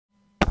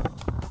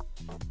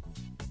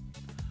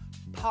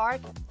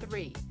Part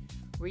 3,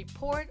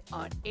 report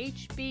on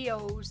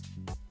HBO's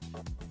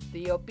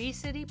The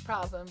Obesity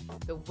Problem,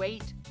 the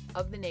Weight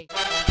of the Nation.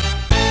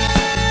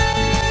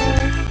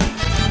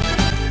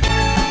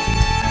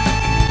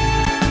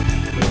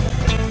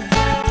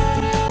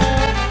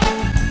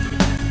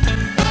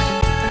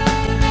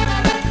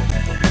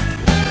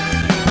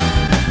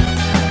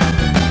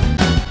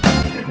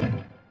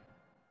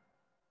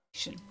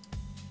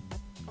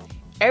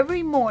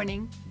 Every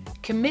morning,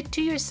 commit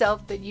to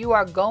yourself that you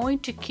are going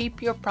to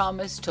keep your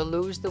promise to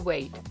lose the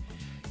weight.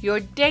 Your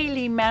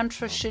daily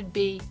mantra should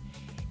be,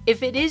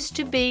 if it is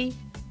to be,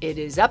 it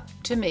is up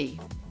to me.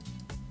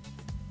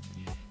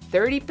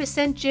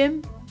 30%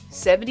 gym,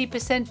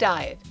 70%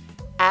 diet.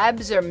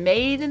 Abs are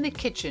made in the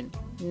kitchen,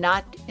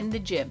 not in the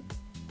gym.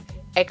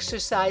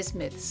 Exercise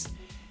myths.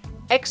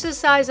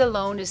 Exercise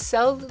alone is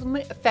seldom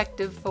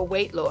effective for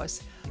weight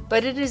loss,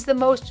 but it is the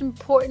most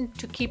important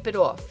to keep it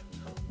off.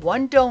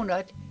 1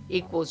 donut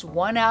equals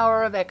 1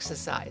 hour of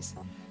exercise.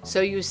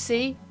 So you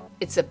see,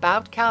 it's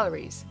about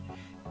calories.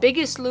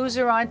 Biggest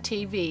Loser on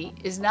TV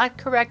is not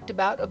correct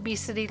about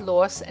obesity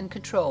loss and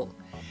control.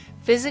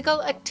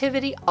 Physical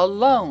activity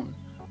alone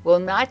will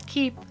not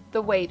keep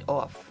the weight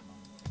off.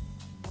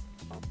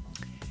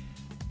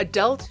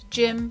 Adult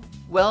Gym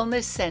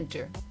Wellness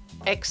Center.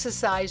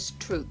 Exercise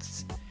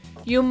truths.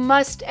 You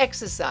must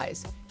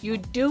exercise. You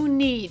do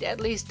need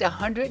at least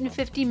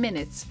 150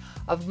 minutes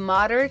of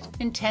moderate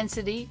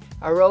intensity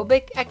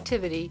aerobic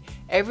activity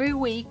every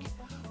week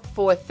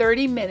for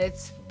 30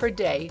 minutes per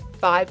day,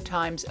 5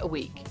 times a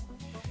week.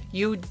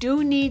 You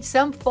do need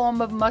some form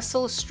of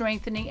muscle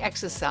strengthening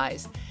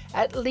exercise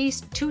at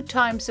least 2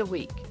 times a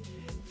week.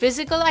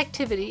 Physical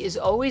activity is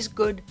always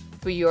good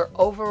for your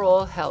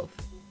overall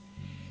health.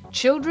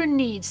 Children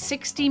need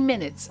 60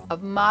 minutes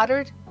of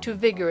moderate to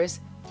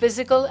vigorous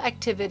physical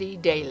activity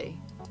daily.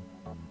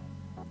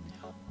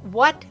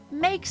 What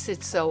makes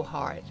it so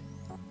hard?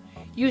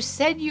 You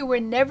said you were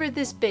never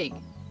this big,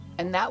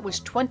 and that was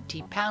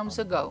 20 pounds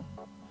ago.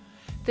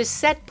 The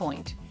set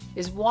point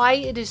is why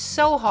it is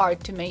so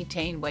hard to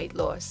maintain weight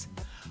loss.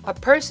 A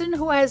person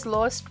who has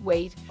lost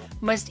weight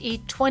must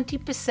eat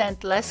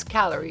 20% less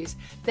calories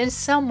than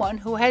someone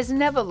who has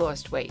never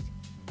lost weight.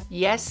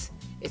 Yes,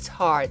 it's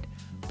hard,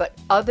 but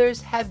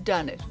others have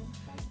done it.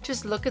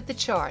 Just look at the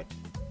chart.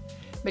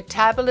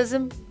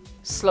 Metabolism,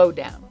 slow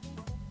down.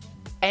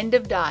 End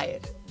of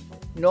diet.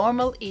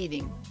 Normal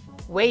eating.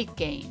 Weight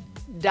gain.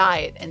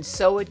 Diet, and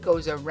so it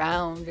goes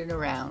around and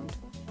around.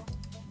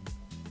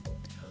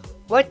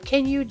 What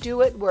can you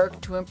do at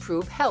work to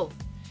improve health?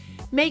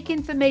 Make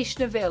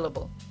information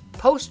available.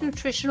 Post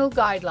nutritional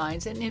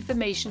guidelines and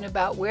information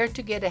about where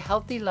to get a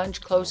healthy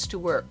lunch close to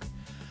work.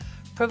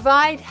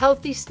 Provide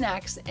healthy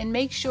snacks and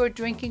make sure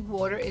drinking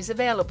water is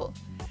available.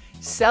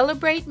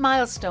 Celebrate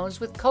milestones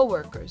with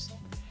coworkers.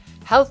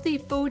 Healthy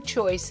food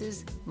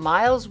choices,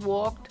 miles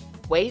walked,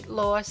 weight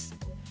loss.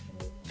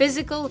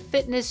 Physical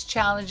fitness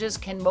challenges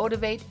can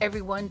motivate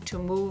everyone to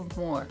move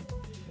more.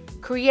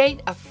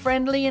 Create a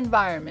friendly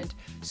environment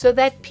so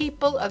that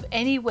people of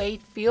any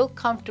weight feel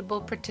comfortable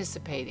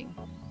participating.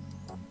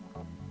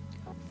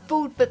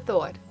 Food for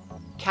thought.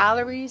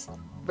 Calories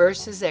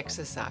versus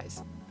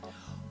exercise.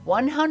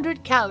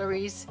 100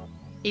 calories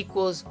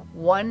equals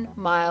 1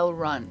 mile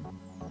run.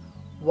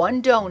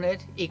 1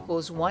 donut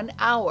equals 1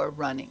 hour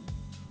running.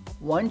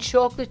 1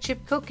 chocolate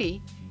chip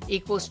cookie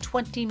equals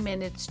 20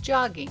 minutes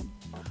jogging.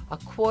 A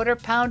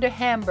quarter-pounder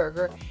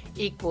hamburger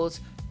equals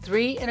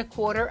 3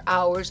 1/4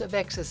 hours of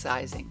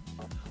exercising.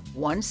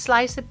 1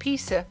 slice of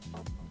pizza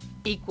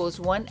equals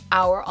 1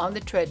 hour on the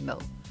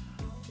treadmill.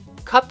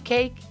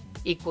 Cupcake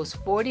equals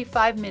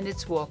 45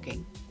 minutes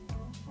walking.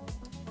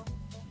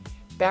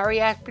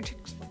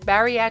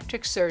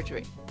 Bariatric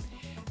surgery.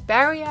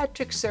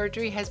 Bariatric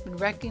surgery has been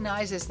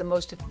recognized as the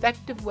most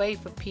effective way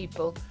for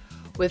people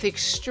with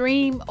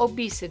extreme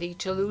obesity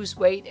to lose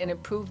weight and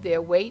improve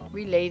their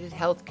weight-related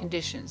health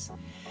conditions.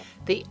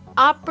 The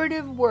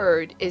operative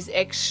word is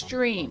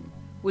extreme,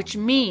 which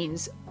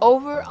means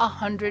over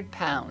 100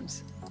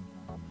 pounds.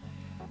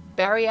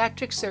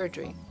 Bariatric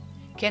surgery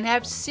can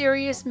have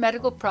serious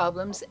medical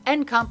problems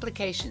and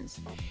complications.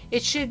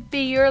 It should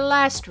be your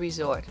last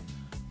resort.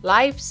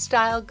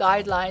 Lifestyle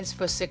guidelines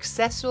for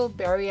successful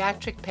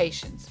bariatric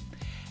patients.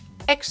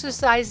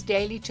 Exercise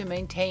daily to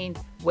maintain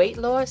weight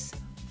loss.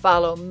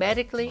 Follow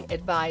medically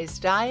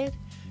advised diet.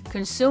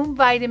 Consume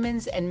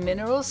vitamins and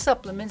mineral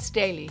supplements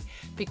daily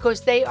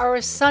because they are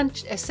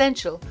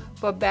essential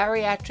for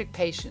bariatric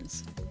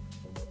patients.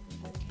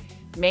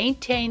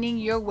 Maintaining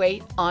your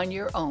weight on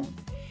your own.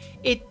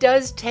 It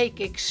does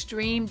take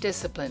extreme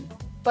discipline,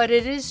 but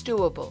it is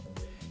doable.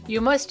 You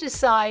must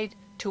decide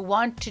to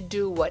want to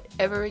do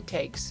whatever it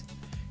takes.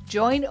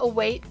 Join a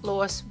weight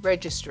loss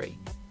registry,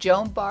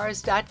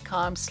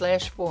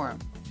 joanbars.com/forum.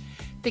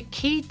 The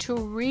key to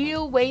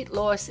real weight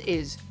loss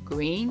is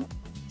green,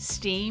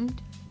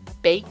 steamed,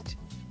 baked,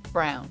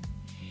 brown.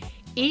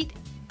 Eat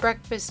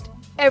breakfast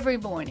every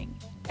morning.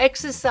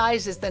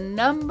 Exercise is the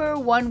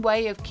 #1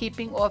 way of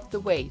keeping off the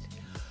weight.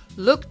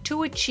 Look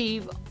to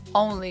achieve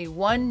only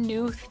one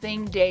new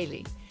thing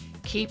daily.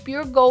 Keep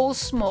your goals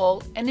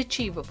small and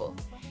achievable.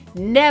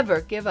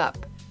 Never give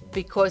up,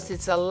 because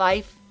it's a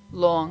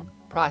lifelong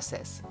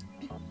process.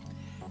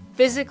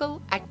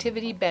 Physical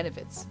activity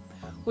benefits.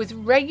 With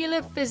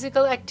regular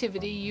physical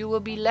activity, you will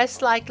be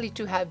less likely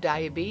to have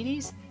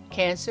diabetes,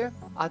 cancer,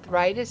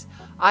 arthritis,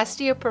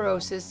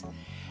 osteoporosis,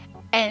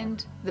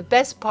 and the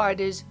best part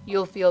is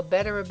you'll feel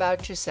better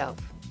about yourself.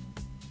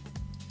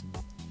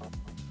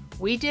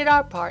 We did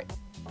our part.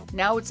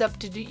 Now it's up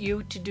to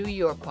you to do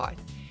your part.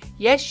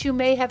 Yes, you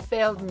may have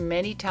failed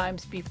many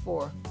times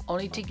before,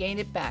 only to gain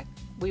it back.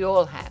 We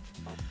all have.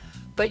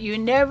 But you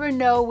never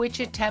know which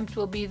attempt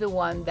will be the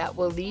one that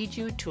will lead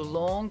you to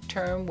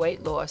long-term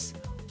weight loss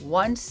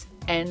once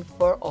and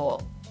for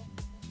all.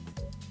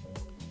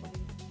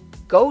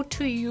 Go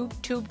to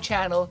YouTube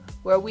channel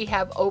where we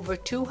have over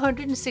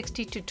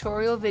 260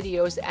 tutorial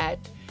videos at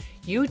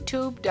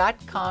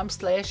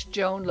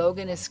youtube.com/Joan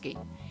Loganeski.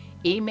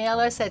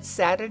 Email us at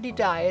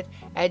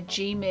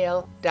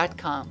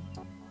saturdaydiet@gmail.com.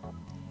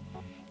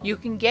 You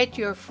can get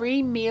your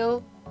free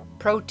meal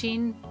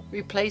protein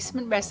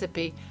replacement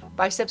recipe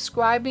by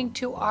subscribing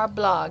to our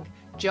blog,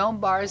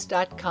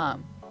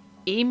 joanbars.com.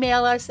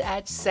 Email us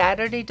at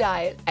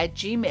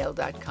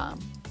saturdaydiet@gmail.com.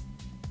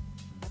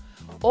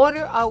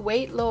 Order our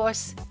weight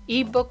loss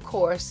ebook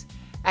course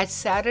at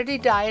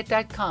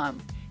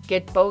saturdaydiet.com.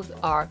 Get both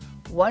our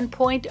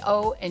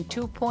 1.0 and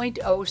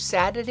 2.0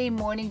 Saturday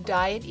morning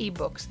diet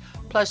ebooks,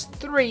 plus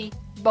 3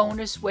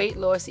 bonus weight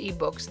loss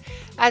ebooks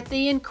at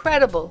the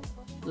incredible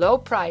low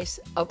price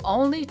of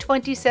only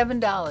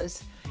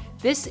 $27.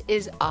 This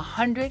is a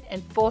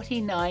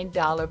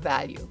 $149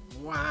 value.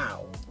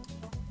 Wow.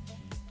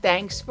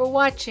 Thanks for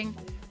watching.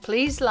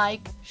 Please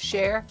like,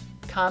 share,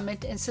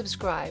 comment, and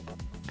subscribe.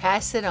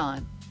 Pass it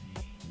on.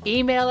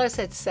 Email us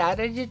at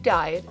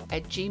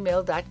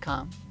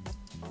saturdaydiet@gmail.com.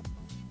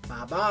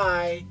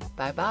 Bye-bye.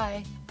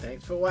 Bye-bye.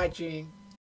 Thanks for watching.